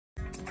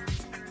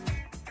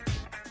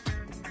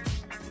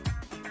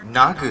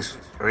Nargis'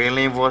 real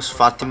name was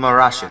Fatima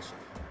Rashid,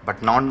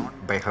 but known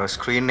by her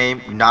screen name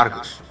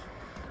Nargis.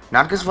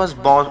 Nargis was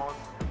born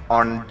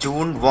on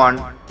June 1,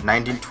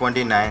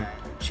 1929.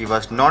 She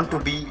was known to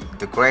be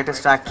the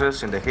greatest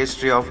actress in the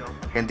history of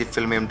Hindi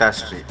film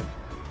industry.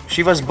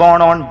 She was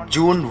born on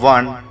June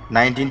 1,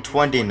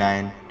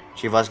 1929.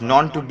 She was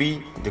known to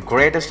be the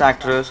greatest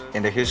actress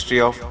in the history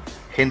of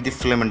Hindi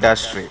film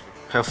industry.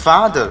 Her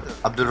father,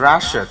 Abdul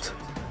Rashid,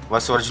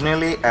 was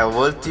originally a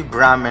wealthy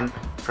Brahmin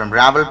from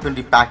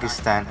Rawalpindi,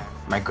 Pakistan,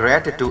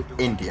 migrated to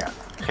India.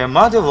 Her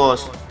mother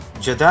was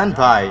Jadan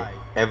Bhai,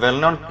 a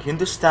well-known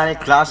Hindustani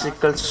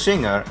classical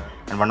singer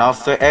and one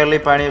of the early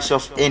pioneers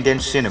of Indian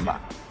cinema.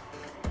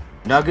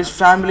 Nargis'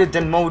 family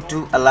then moved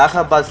to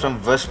Allahabad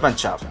from West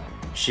Punjab.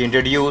 She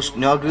introduced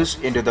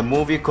Nargis into the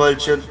movie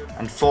culture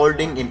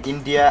unfolding in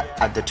India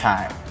at the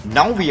time.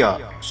 Now we are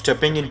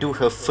stepping into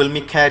her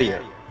filmy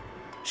career.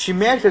 She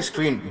made her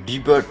screen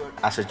debut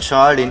as a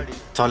child in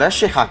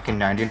Talash-E-Haq in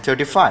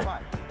 1935,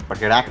 but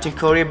her acting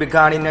career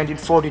began in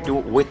 1942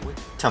 with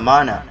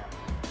Tamanna.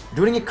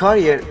 During a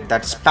career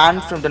that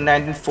spanned from the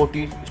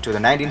 1940s to the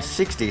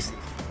 1960s,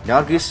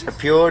 Nargis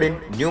appeared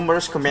in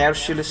numerous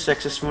commercially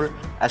successful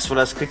as well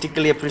as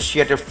critically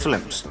appreciated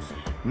films,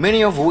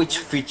 many of which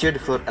featured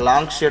her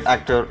alongside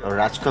actor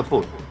Raj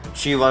Kapoor.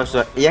 She was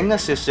the younger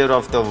sister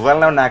of the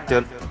well-known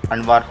actor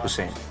Anwar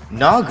Hussain.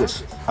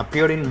 Nargis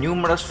appeared in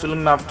numerous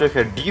films after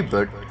her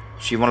debut.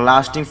 She won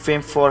lasting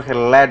fame for her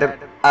later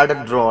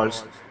adult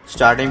roles,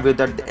 starting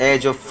with at the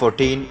age of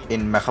 14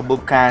 in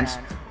Mehboob Khan's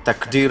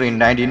Taqdeer in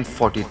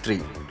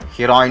 1943,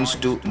 Heroines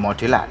to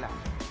Motilal.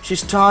 She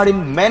starred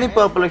in many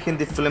popular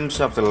Hindi films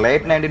of the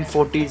late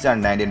 1940s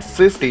and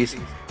 1950s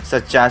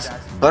such as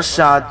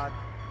Barsat,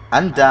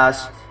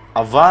 Andas,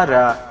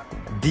 Avara,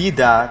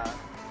 Deedar,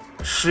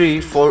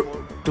 Shri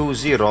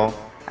 420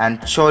 and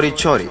Chori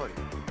Chori.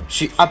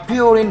 She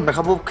appeared in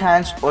Mehboob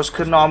Khan's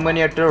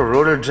Oscar-nominated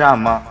rural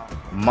drama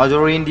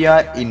Mother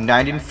India in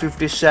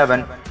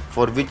 1957,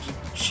 for which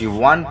she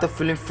won the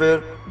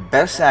Filmfare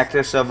Best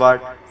Actress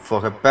Award for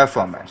her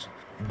performance.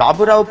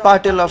 Baburao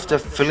Patel of the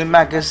film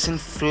magazine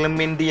Film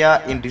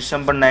India in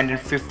December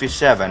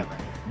 1957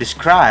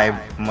 described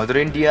Mother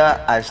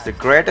India as the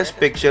greatest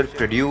picture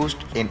produced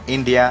in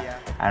India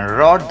and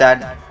wrote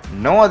that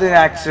no other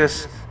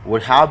actress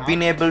would have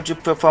been able to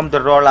perform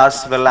the role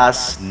as well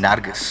as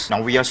Nargis.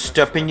 Now we are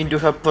stepping into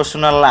her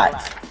personal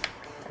life.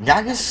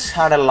 Nargis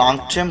had a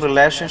long-term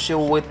relationship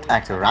with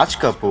actor Raj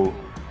Kapoor,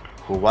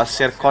 who was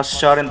her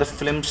co-star in the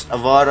films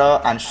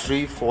Avara and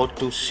Shri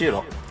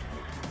 420.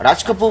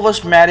 Raj Kapoor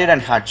was married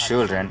and had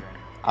children.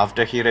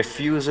 After he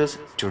refuses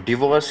to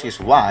divorce his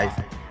wife,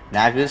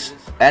 Nargis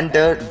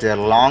ended their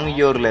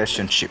long-year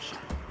relationship.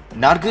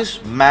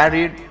 Nargis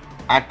married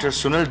actor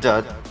Sunil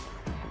Dutt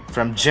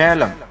from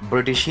Jhelum,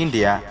 British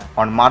India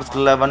on March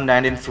 11,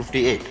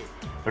 1958.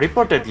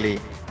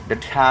 Reportedly,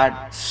 that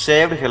had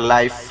saved her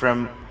life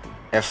from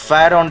a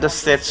fire on the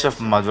sets of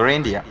Mother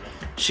India.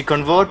 She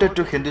converted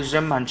to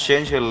Hinduism and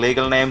changed her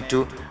legal name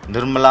to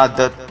Nirmala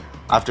Dutt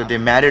after they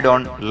married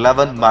on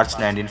 11 March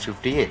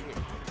 1958.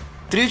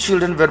 3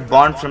 children were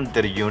born from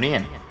their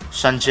union: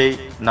 Sanjay,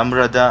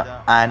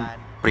 Namrata and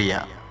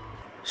Priya.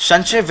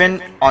 Sanjay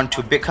went on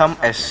to become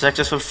a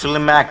successful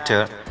film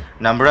actor.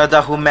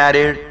 Namrata, who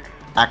married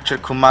actor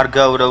Kumar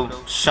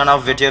Gaurav, son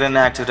of veteran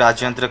actor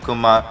Rajendra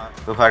Kumar,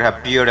 who had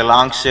appeared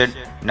alongside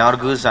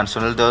Nargis and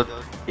Sunil Dutt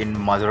in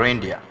Mother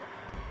India.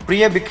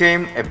 Priya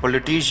became a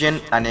politician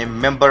and a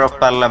member of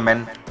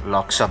parliament,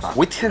 Lok Sabha.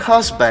 With her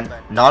husband,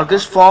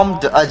 Nargis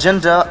formed the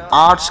Agenda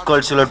Arts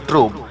Cultural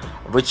Troupe,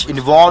 which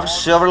involved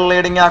several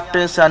leading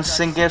actors and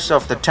singers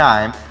of the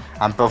time,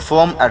 and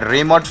performed at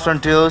remote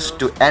frontiers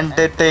to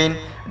entertain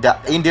the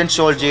Indian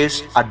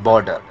soldiers at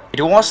border.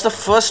 It was the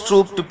first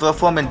troupe to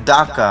perform in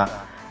Dhaka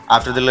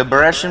after the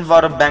liberation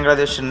war of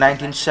Bangladesh in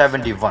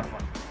 1971.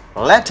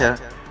 Later,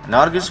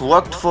 Nargis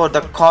worked for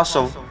the cause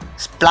of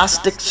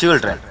spastic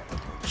children.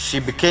 She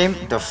became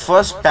the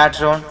first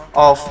patron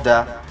of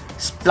the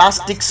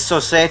Spastic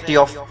Society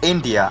of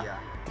India.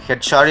 Her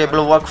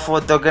charitable work for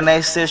the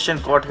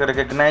organization got her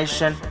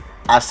recognition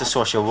as a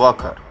social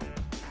worker.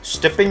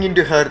 Stepping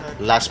into her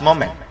last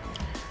moment,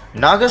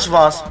 Nargis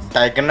was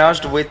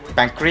diagnosed with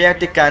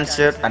pancreatic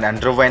cancer and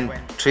underwent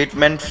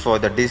treatment for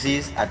the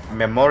disease at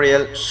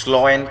Memorial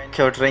Sloan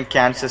Kettering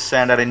Cancer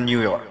Center in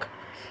New York.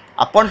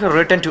 Upon her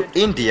return to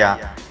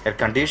India, her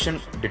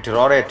condition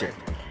deteriorated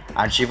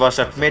and she was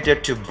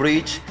admitted to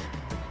Breach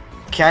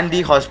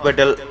Candy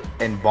Hospital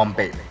in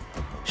Bombay.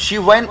 She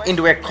went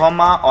into a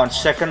coma on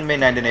 2nd May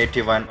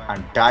 1981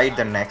 and died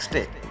the next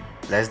day.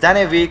 Less than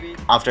a week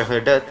after her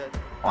death,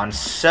 on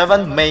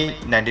 7th May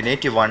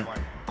 1981,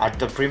 at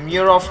the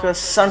premiere of her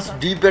son's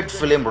debut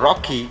film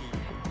Rocky,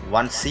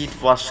 one seat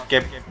was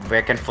kept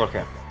vacant for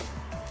her.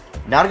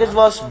 Nargis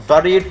was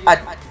buried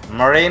at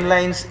Marine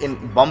Lines in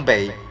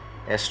Bombay,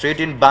 a street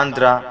in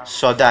Bandra,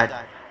 so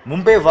that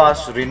Mumbai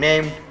was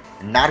renamed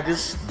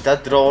Nargis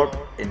Dut Road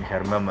in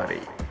her memory.